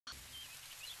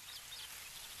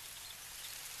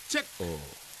Check.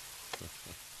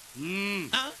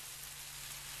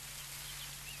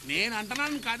 నేను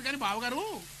అంటున్నాను కాదు కానీ బావగారు,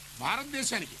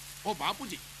 భారతదేశానికి ఓ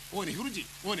బాపూజీ, ఓ నెహ్రూజీ,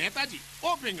 ఓ నేతాజీ, ఓ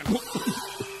పింగళ.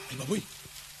 బాబోయ్,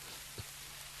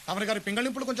 తమరి గారి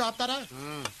పింగళింపులు కొంచెం ఆపుతారా?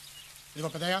 ఇదిగో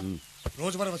పెద్దయ్య,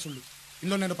 రోజువారీ వసూళ్ళు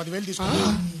ఇందులో నేను 10,000 తీసుకున్నా.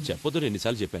 చెప్పొద్దు,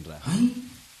 ఎన్నిసార్లు చెప్పాను రా.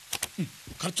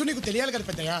 ఖర్చు నీకు తెలియాలి కదా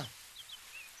పెద్దయ్య.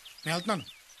 నేను వెళ్తున్నాను.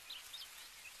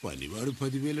 పనివాడు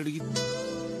 10,000 అడిగింది.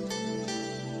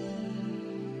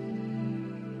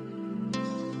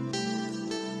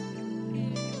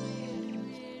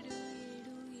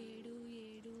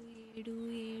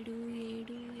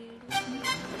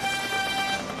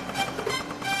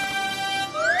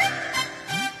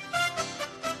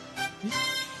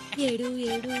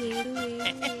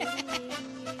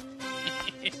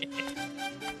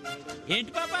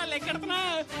 ఏంటి పాపా లెక్కడుతున్నా?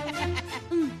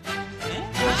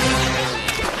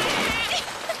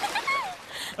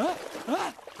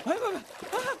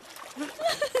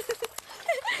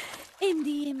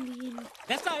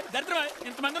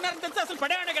 ఇంతమంది ఉన్నారని తెలిసి అసలు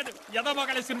పడేవాడే కాదు. ఏదో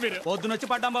మొగలేసుకుని మీరు పొద్దునొచ్చి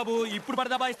పడ్డాం బాబు, ఇప్పుడు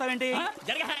పడదా బాయిస్తావేంటి?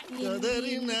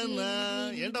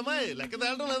 ఏంటమ్మా లెక్క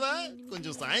తేలటం లేదా?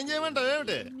 కొంచెం సాయం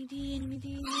చేయమంటావేమిటి?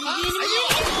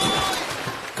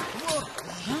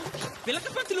 పిలక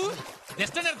పంచులు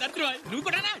నువ్వు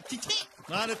కూడా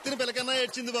నా నెత్తిన పిలకన్నా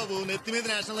ఏడ్చింది బాబు. నెత్తి మీద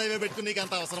నేషనల్ హైవే పెట్టుకుని నీకు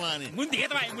అంత అవసరమా అని. ముందు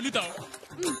ఈతవా ములుగుతావు.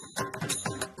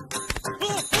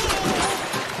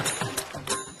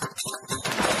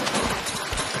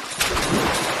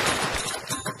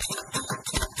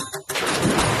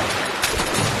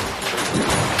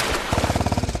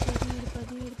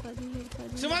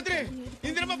 సింహాద్రి,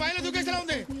 ఇంద్రమ్మ బాయిలో దూకేసేలా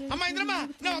ఉంది. అమ్మా ఇంద్రమ్మ,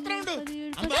 నా ఉత్తరం ఉండు.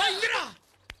 అమ్మా ఇందిరా,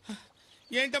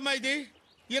 ఏంటమ్మా ఇది?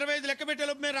 25 లెక్క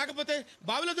పెట్టేలోపు మేము రాకపోతే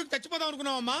బావిలో దూకి చచ్చిపోదాం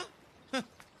అనుకున్నావమ్మా.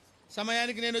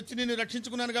 సమయానికి నేను వచ్చి నిన్ను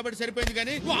రక్షించుకున్నాను కాబట్టి సరిపోయింది.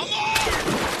 కానీ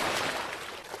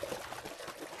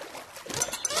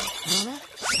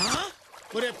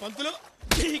ఒరే పంతులు,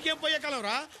 నీకేం పోయే కాలం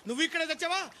రా, నువ్వు ఇక్కడే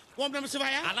తెచ్చావా? ఓం నమ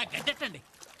శివాయ. అలా గడ్డెట్టండి.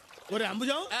 ఒరే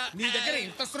అంబుజం, నీ దగ్గర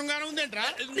ఇంత శృంగారం ఉందేంట్రా?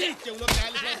 చెవులో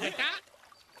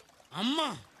అమ్మా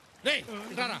రే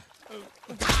రారా,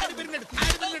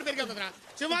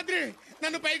 సింహాద్రి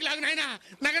నన్ను పైకి లాగు నాయనా.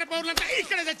 నగర పౌరులంతా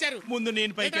ఇక్కడే తెచ్చారు. ముందు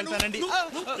నేను పైకి వెళ్తానండి.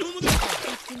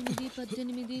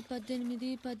 18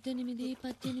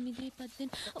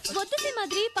 వద్దు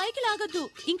సింహాద్రి, పైకి లాగొద్దు.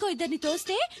 ఇంకో ఇద్దరిని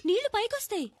తోస్తే నీళ్లు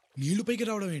పైకొస్తాయి. నీళ్లు పైకి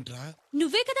రావడం ఏంట్రా?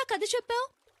 నువ్వే కదా కథ చెప్పావు.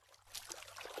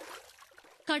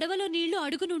 కడవలో నీళ్లు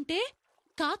అడుగునుంటే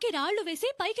కాకి రాళ్లు వేసి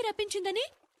పైకి రప్పించిందని.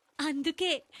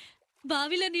 అందుకే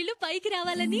బావిలో నీళ్లు పైకి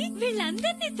రావాలని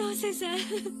వీళ్ళందరినీ తోసేసా.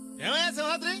 ఏమయ్యా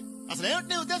సింహాద్రి, అసలు ఏమిటి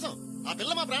నీ ఉద్దేశం? ఆ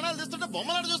పిల్ల మా ప్రాణాలు తీస్తుంటే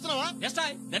బొమ్మలాడు చూస్తున్నావా?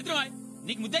 దరిద్రమా,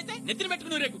 నీకు ముద్దైతే నెత్తిన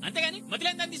పెట్టుకుని రేపు, అంతేగాని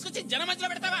మధ్యలో దాన్ని తీసుకొచ్చి జనం మధ్యలో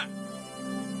పెడతావా?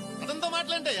 అదంతా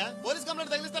మాట్లాంటయ్యా. పోలీస్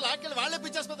కంప్లైంట్ తగిలిస్తే లాక్కెళ్ళి వాళ్లే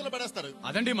పిచ్చాసుపత్రిలో పడేస్తారు.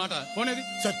 అదండి మాట. పోనేది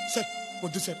సార్. సార్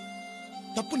వద్దు సార్,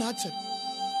 తప్పు నాది సార్.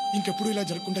 ఇంకెప్పుడు ఇలా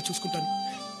జరగకుండా చూసుకుంటాను.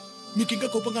 మీకు ఇంకా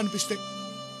కోపంగా అనిపిస్తే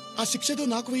ఆ శిక్షతో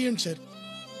నాకు వేయండి సార్.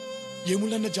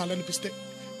 ఏముళ్ళన్న జాలనిపిస్తే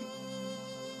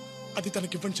అది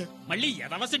తనకివ్వండి సార్. మళ్ళీ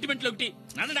ఎదవ సెంటిమెంట్లు ఒకటి.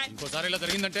 ఇంకోసారి ఇలా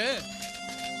జరిగిందంటే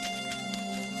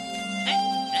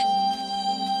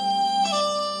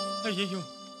అయ్యయ్యో,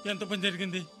 ఎంత పని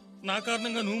జరిగింది. నా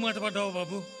కారణంగా నువ్వు మాట పడ్డావు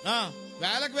బాబు.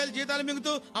 వేలకు వేల జీతాలు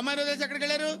మింగుతూ అమ్మాయి వదిలేసి ఎక్కడికి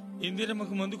వెళ్ళారు?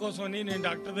 ఇందిరమ్మకు మందు కోసమని నేను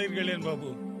డాక్టర్ దగ్గరికి వెళ్ళాను బాబు.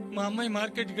 మా అమ్మాయి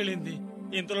మార్కెట్కి వెళ్ళింది.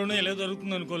 ఇంతలోనే ఎలా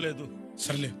జరుగుతుంది అనుకోలేదు.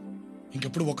 సర్లే,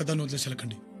 ఇంకెప్పుడు ఒక్కదాన్ని వదిలేసి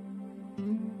వెళ్ళకండి.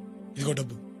 ఇదిగో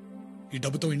డబ్బు. ఈ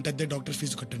డబ్బుతో ఇంటద్దే డాక్టర్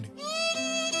ఫీజు కట్టండి.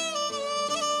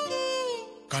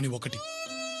 కానీ ఒకటి,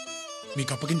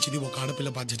 మీకు అప్పగించింది ఒక ఆడపిల్ల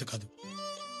బాధ్యత కాదు,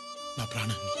 నా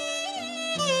ప్రాణాన్ని.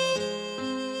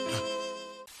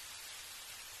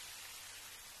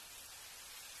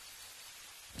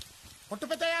 కొట్టు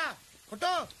పెద్దయ్యా,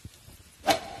 కొట్టు.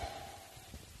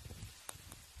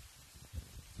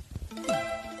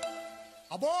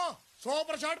 అబ్బో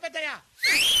సూపర్ షాట్ పెద్దయ్యా.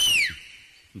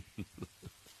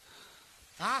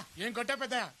 ఏం కొట్టా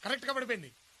పెద్దయ్యా, కరెక్ట్ గా పడిపోయింది.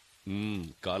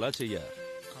 కాలా చెయ్యా?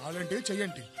 కాలంటే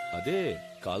చెయ్యండి. అదే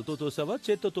కాలుతో తోసావా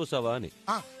చేత్తో తోసావా అని.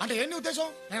 అంటే ఏంటి ఉద్దేశం?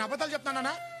 నేను అబద్ధాలు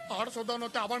చెప్తానా? ఆడ చూద్దాం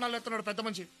వస్తే అబాణాలు ఎత్తున్నాడు పెద్ద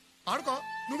మనిషి. ఆడుకో,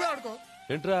 నువ్వే ఆడుకో.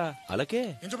 ఏంట్రా అలాగే?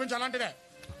 ఏం చూపించి అలాంటిదే.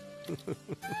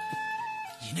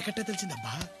 ఈయనకట్టే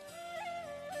తెలిసిందబ్బా.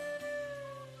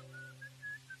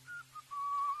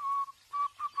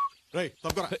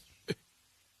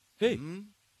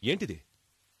 ఏంటిది?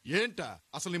 ఏంటా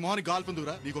అసలు నీ మోహని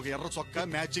గాల్పుందురా? నీకు ఒక ఎర్ర చొక్కా,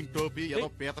 మ్యాచింగ్ టోపీ, ఏదో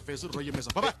పీత ఫేసు, రొయ్య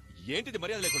మీసం. ఏంటిది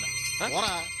మర్యాద లేకుండా?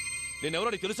 నేనెవరో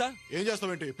నీకు తెలుసా? ఏం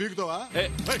చేస్తావేంటి, పీకుతావా?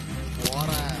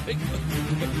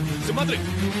 సింహాద్రి,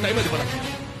 టైం అది పద.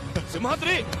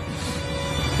 సింహాద్రి,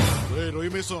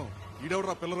 రొయ్య మీసం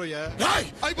ఈడెవడరా పిల్లరోయ్యా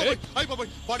అయిపోయి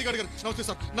బాడీ గార్డ్ గారు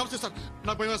నమస్తే సార్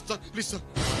నాకు భయం వేస్తుంది సార్ ప్లీజ్ సార్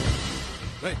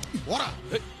రేయ్ ఓరా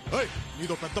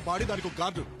నీదో పెద్ద బాడీ దానికి ఒక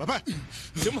గార్డు బాబాయ్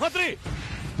సింహాద్రి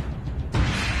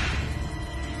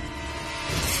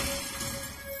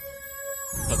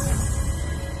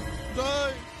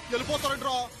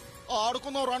వెళ్ళిపోతారంట్రా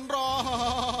ఆడుకుందాం రండ్రా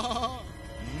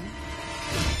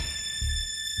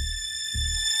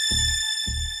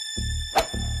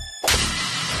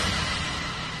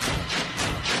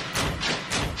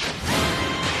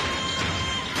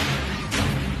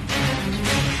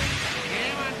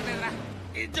ఏమంటలేదురా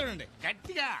చూడండి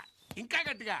గట్టిగా ఇంకా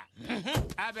గట్టిగా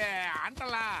అబే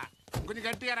అంటలా కొంచెం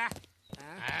గట్టిగా రా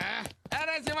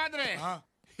అరే సింహాద్రి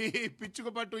ఈ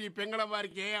పిచ్చుకు పట్టు ఈ పెంగళం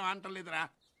వారికి ఏం అంటలేదురా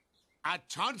ఆ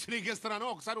ఛాన్స్ నీకు ఇస్తున్నాను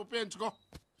ఒకసారి ఉపయోగించుకో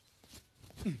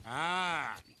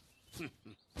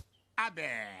అబే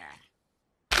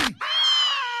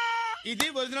ఇది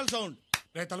ఒరిజినల్ సౌండ్.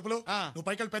 రే తలుపులు నువ్వు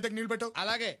పైకి వెళ్ళి పెద్దకి నీళ్ళు పెట్టు.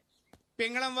 అలాగే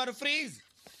పింగళం వారు ఫ్రీజ్.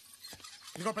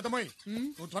 ఇదిగో పెద్దమ్మాయి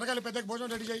నువ్వు త్వరగా వెళ్ళి పెద్దకి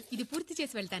భోజనం రెడీ చేయి. ఇది పూర్తి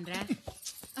చేసి వెళ్తాను రా.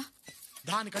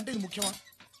 దానికంటే ఇది ముఖ్యమా?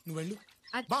 నువ్వు వెళ్ళు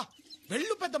బా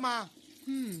వెళ్ళు పెద్దమ్మా.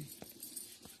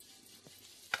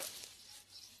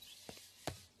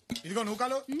 ఇదిగో నువ్వు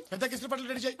కాలు పెద్దకి ఇసులు పట్టలు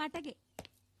రెడీ చేయి.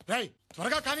 రై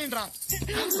త్వరగా కానీ రా.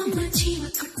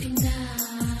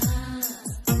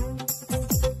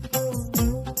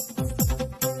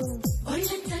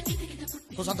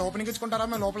 అంత ఓపెనింగ్ ఇచ్చుకుంటారా?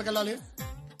 మేము లోపలికి వెళ్ళాలి.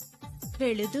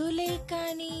 వెళుదూలే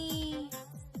కానీ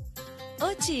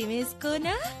వచ్చి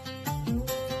వేసుకోనా?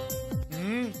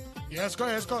 వేసుకో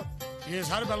వేసుకో.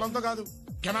 ఈసారి బెల్లంతో కాదు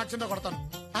కెమాక్సింతో కొడతాను.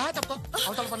 తప్ప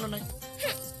అవతల పనులు ఉన్నాయి.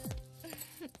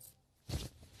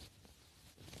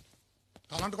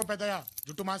 తలంటుకో పెద్దయ్యా,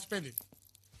 జుట్టు మాసిపోయింది.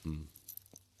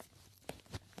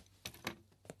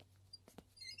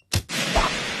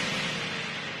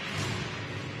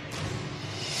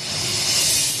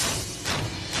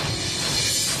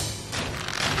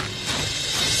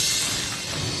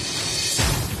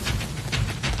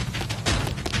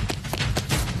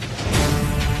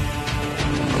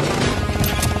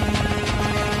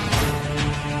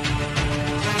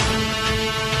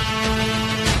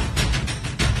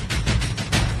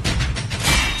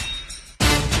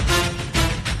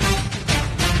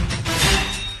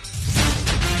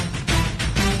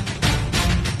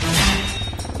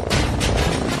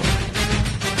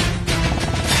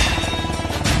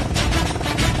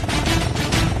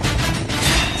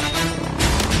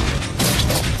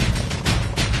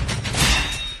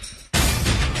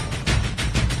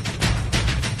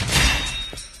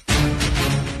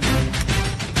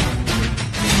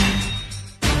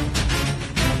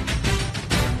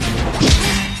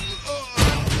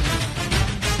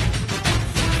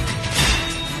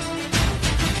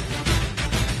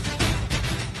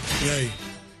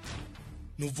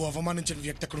 నువ్వు అవమానించిన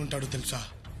వ్యక్తి ఎక్కడ ఉంటాడో తెలుసా?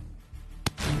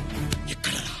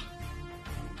 ఎక్కడ?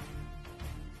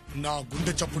 నా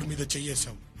గుండె చప్పుడు మీద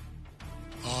చెయ్యేశావు.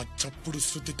 ఆ చప్పుడు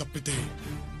శృతి తప్పితే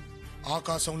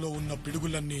ఆకాశంలో ఉన్న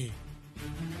పిడుగులన్నీ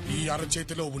ఈ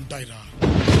అరచేతిలో ఉంటాయిరా.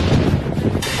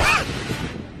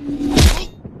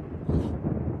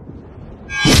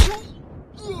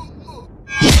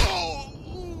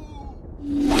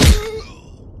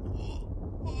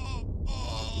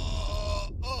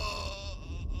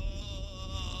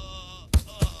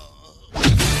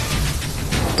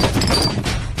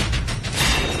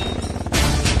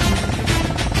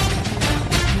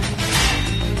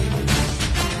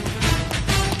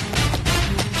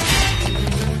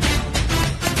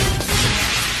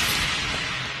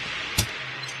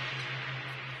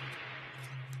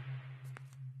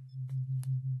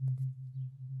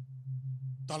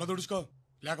 తల దుడుచుకో,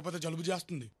 లేకపోతే జలుబు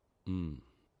చేస్తుంది.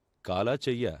 కాలా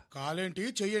చెయ్యా? కాలేంటి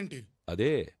చెయ్యేంటి? అదే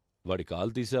వాడి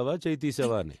కాలు తీసావా చెయ్యి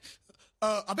తీసావా అని.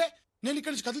 అబే నేను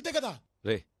ఇక్కడి నుంచి కదిలితే కదా.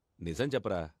 రే నిజం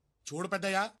చెప్పరా. చూడు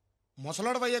పెద్దయ్యా,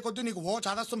 ముసలోడవయ్యే కొద్దీ నీకు ఓ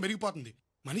చాదస్తం పెరిగిపోతుంది.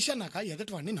 మనిషి అన్నాక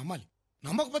ఎదటి వాడిని నమ్మాలి.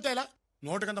 నమ్మకపోతే ఎలా?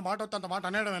 నోటికంత మాట వస్తే అంత మాట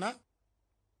అనేయడమేనా?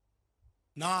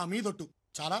 నా మీదొట్టు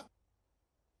చాలా.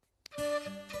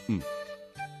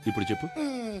 ఇప్పుడు చెప్పు.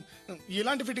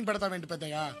 ఇలాంటి ఫిట్టింగ్ పెడతావేంటి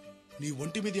పెద్దయ్యా? నీ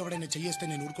ఒంటి మీద ఎవడైనా చెయ్యేస్తే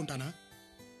నేను ఊరుకుంటానా?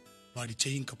 వాడి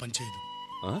చెయ్యి ఇంకా పనిచేయదు.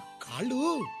 కాళ్ళు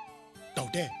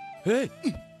డౌటే.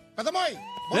 పెద్దమ్మాయి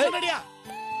రెడీయా?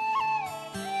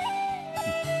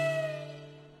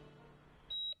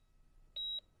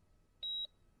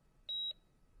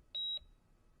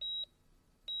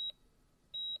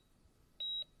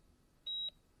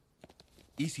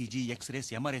 ఈసీజీ, ఎక్స్రేస్,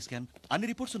 ఎంఆర్ఐ స్కాన్ అన్ని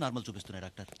రిపోర్ట్స్ నార్మల్ చూపిస్తున్నాయి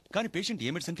డాక్టర్. కానీ పేషెంట్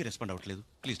ఏ మెడిసిన్ కి రెస్పాండ్ అవ్వట్లేదు.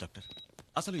 ప్లీజ్ డాక్టర్,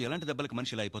 అసలు ఎలాంటి దెబ్బలకు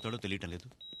మనిషి ఇలా అయిపోతాడో తెలియటం లేదు.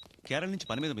 కేరళ నుంచి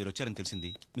పని మీద మీరు వచ్చారని తెలిసింది.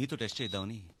 మీతో టెస్ట్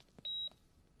చేద్దామని.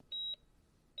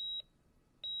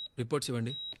 రిపోర్ట్స్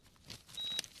ఇవ్వండి.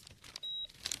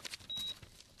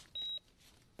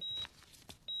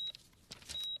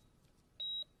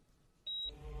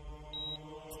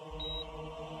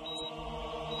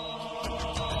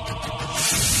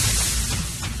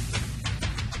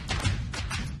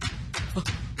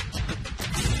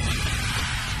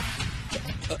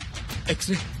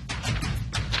 X ray.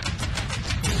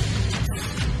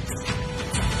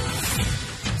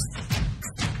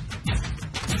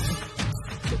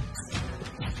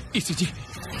 ECG.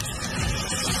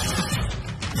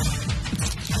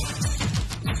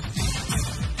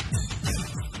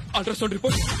 Ultrasound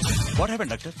report. What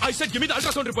happened, doctor? I said give me the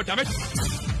ultrasound report, damn it.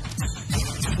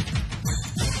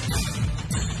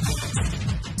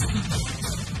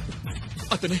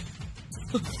 అతనే,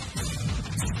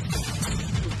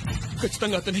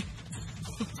 ఖచ్చితంగా అతనే.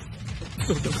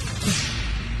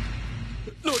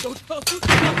 No doubt.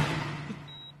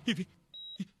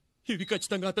 ఇవి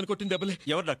ఖచ్చితంగా అతను కొట్టిన దెబ్బలే.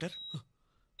 ఎవరు డాక్టర్?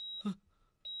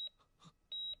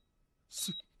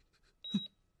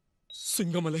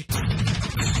 సింగమలై.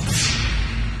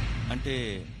 అంటే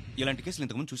ఇలాంటి కేసులు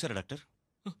ఇంతకుముందు చూసారా డాక్టర్?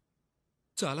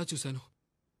 చాలా చూశాను.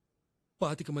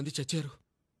 25 మంది చచ్చారు.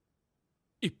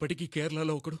 ఇప్పటికీ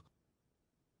కేరళలో ఒకడు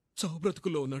చావు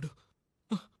బ్రతుకుల్లో ఉన్నాడు.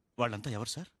 వాళ్ళంతా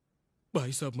ఎవరు సార్?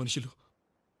 బాయిసాబ్ మనుషులు.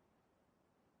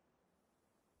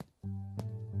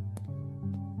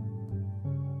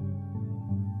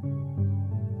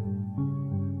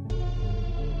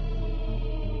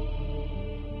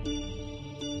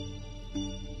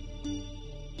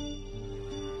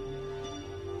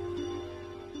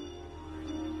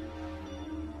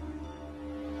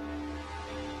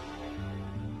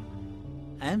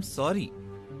 I'm sorry,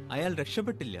 అయాల్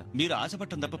రక్షపట్టిల్ల. మీరు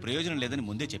ఆశపట్టం తప్ప ప్రయోజనం లేదని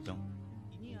ముందే చెప్పాం.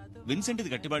 విన్సెంట్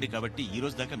ఇది గట్టిబాడి కాబట్టి ఈ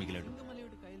రోజు దాకా మిగిలాడు.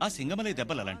 ఆ సింగమలై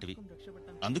దెబ్బలు అలాంటివి,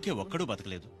 అందుకే ఒక్కడూ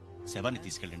బతకలేదు. శవాన్ని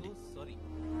తీసుకెళ్ళండి.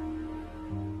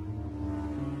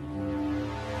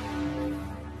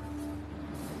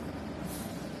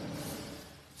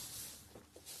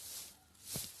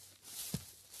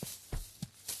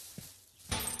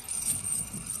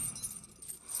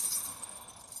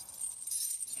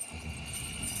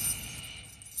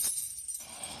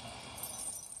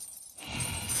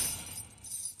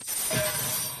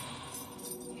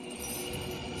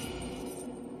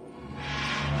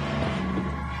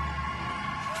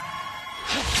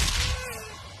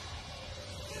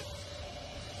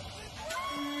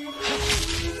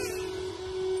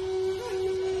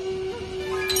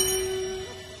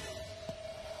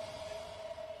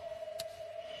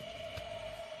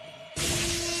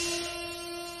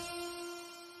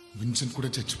 విన్సెంట్ కూడా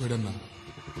చచ్చిపోయాడన్నా.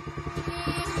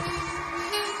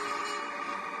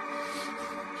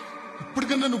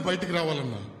 ఇప్పటికన్నా నువ్వు బయటికి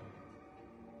రావాలన్నా.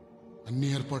 అన్ని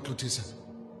ఏర్పాట్లు చేశాను.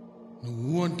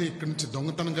 నువ్వు అంటే ఇక్కడి నుంచి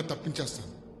దొంగతనంగా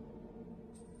తప్పించేస్తాను.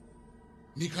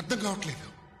 నీకు అర్థం కావట్లేదు.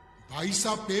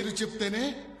 బాయిసా పేరు చెప్తేనే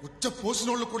వచ్చ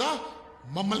పోసినోళ్ళు కూడా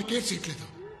మమ్మల్ని కేర్ చేయట్లేదు.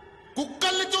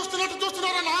 కుక్కల్ని చూస్తున్నట్టు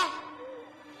చూస్తున్నారన్నా.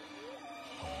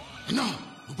 అన్నా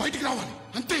నువ్వు బయటికి రావాలి,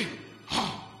 అంతే.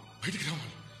 బయటికి రావాలి.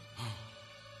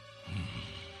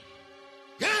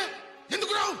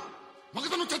 ఎందుకు రావు?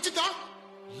 మగతను చచ్చిద్దా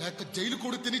లేక జైలు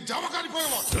కూడా తిని జావ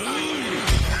కానిపోయావా?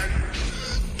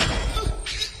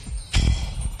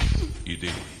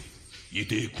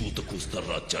 ఇదే కూత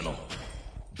కూస్తారా జనం?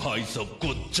 బాయిసాబ్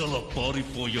కొచ్చల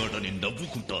పారిపోయాడని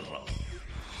నవ్వుకుంటారా?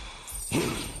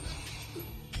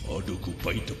 అడుగు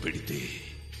బయట పెడితే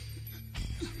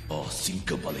ఆ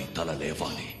సింగమలై తల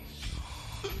లేవాలి.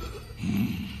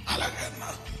 అలాగే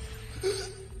అన్నా.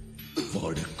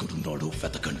 వాడెక్కడున్నాడో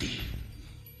వెతకండి,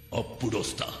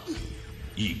 అప్పుడొస్తా.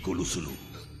 ఈ గొలుసులు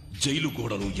జైలు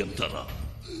గోడలు ఎంతరా?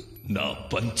 నా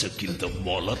పంచ కింద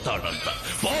మొలతాడంత.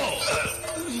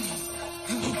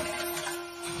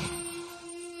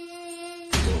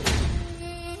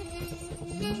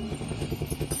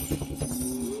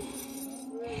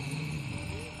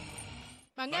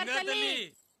 బంగారు తల్లి,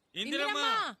 ఇందిరమ్మ,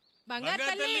 బంగారు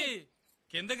తల్లి,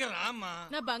 కిందకి రామ్మా.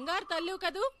 నా బంగారు తల్లివి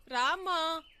కదూ, రామ్మా.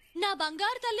 నా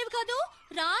బంగారు తల్లివి కదూ,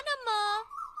 రానమ్మా.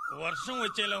 వర్షం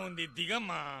వచ్చేలా ఉంది,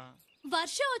 దిగమ్మా.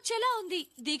 వర్షం వచ్చేలా ఉంది,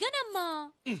 దిగనమ్మా.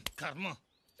 కర్మ.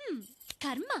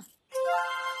 కర్మ.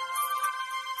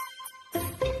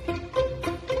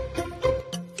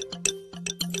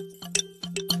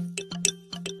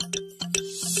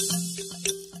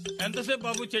 ఎంతసేపు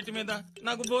బాబు చెట్టు మీద?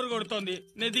 నాకు బోరు కొడుతోంది,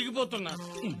 నేను దిగిపోతున్నా.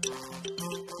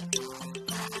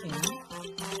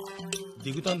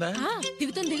 దిగుతోందా?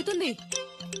 దిగుతుంది దిగుతుంది.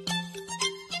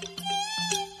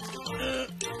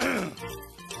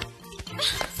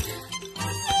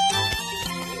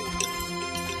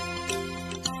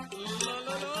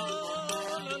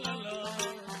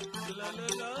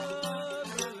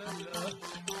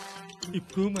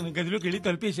 ఇప్పుడు మన గదిలోకి వెళ్ళి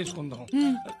తలుపేసేసుకుందాం.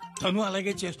 తను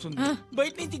అలాగే చేస్తుంది.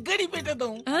 బయట నుంచి గడి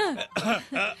పెట్టేద్దాం.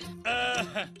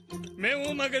 మేము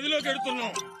మా గదిలోకి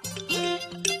వెళ్తున్నాం.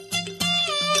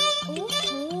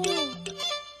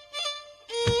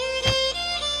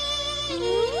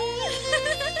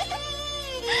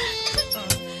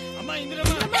 అమ్మా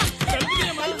ఇందిరమ్మ,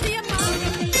 తలుపు తీయమ్మా.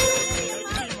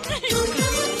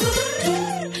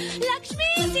 లక్ష్మి,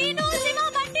 సీను, శివ,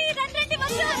 బండి, రండి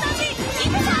వర్షం వస్తుంది.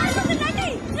 ఇది ఆడుకుంటుందండి.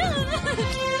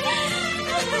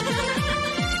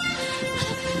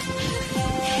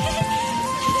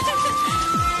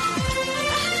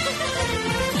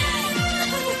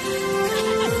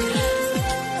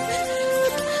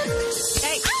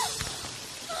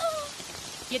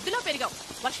 ఎద్దులో పెరిగావు,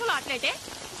 వర్షంలో ఆటలేటే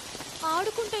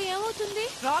ఆడుకుంటే ఏమవుతుంది?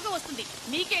 రోగం వస్తుంది.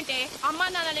 నీకేంటే అమ్మా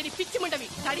నాన్నని పిచ్చి ముండవి.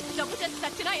 తడిచి జబ్బు చేసి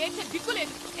చచ్చినా ఏడ్చే దిక్కు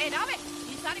లేదు. ఏ రావే,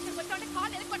 ఈసారి ఇక్కడికి వచ్చావంటే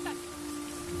కాలు ఎరగొట్టాలి.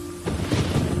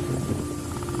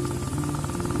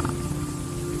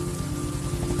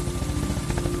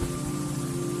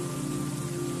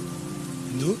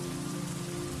 ఇందు,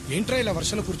 ఏంట్రా ఇలా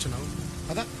వర్షంలో కూర్చున్నావు?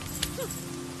 అదా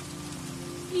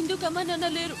ఇందుకమ్మా నాన్న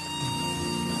లేరు.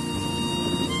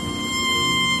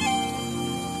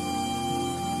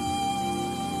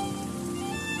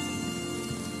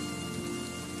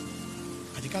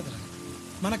 అది కాదురా,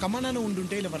 మనకు అమ్మ నాన్న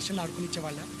ఉండుంటే ఇలా వర్షంలో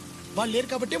ఆడుకునిచ్చేవాళ్ళ? వాళ్ళు లేరు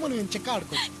కాబట్టి మనం ఏం చెక్క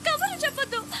ఆడుకో. కబుర్లు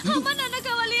చెప్పొద్దు. అమ్మ నాన్న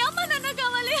కావాలి, అమ్మ నాన్న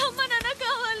కావాలి, అమ్మ నాన్న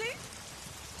కావాలి.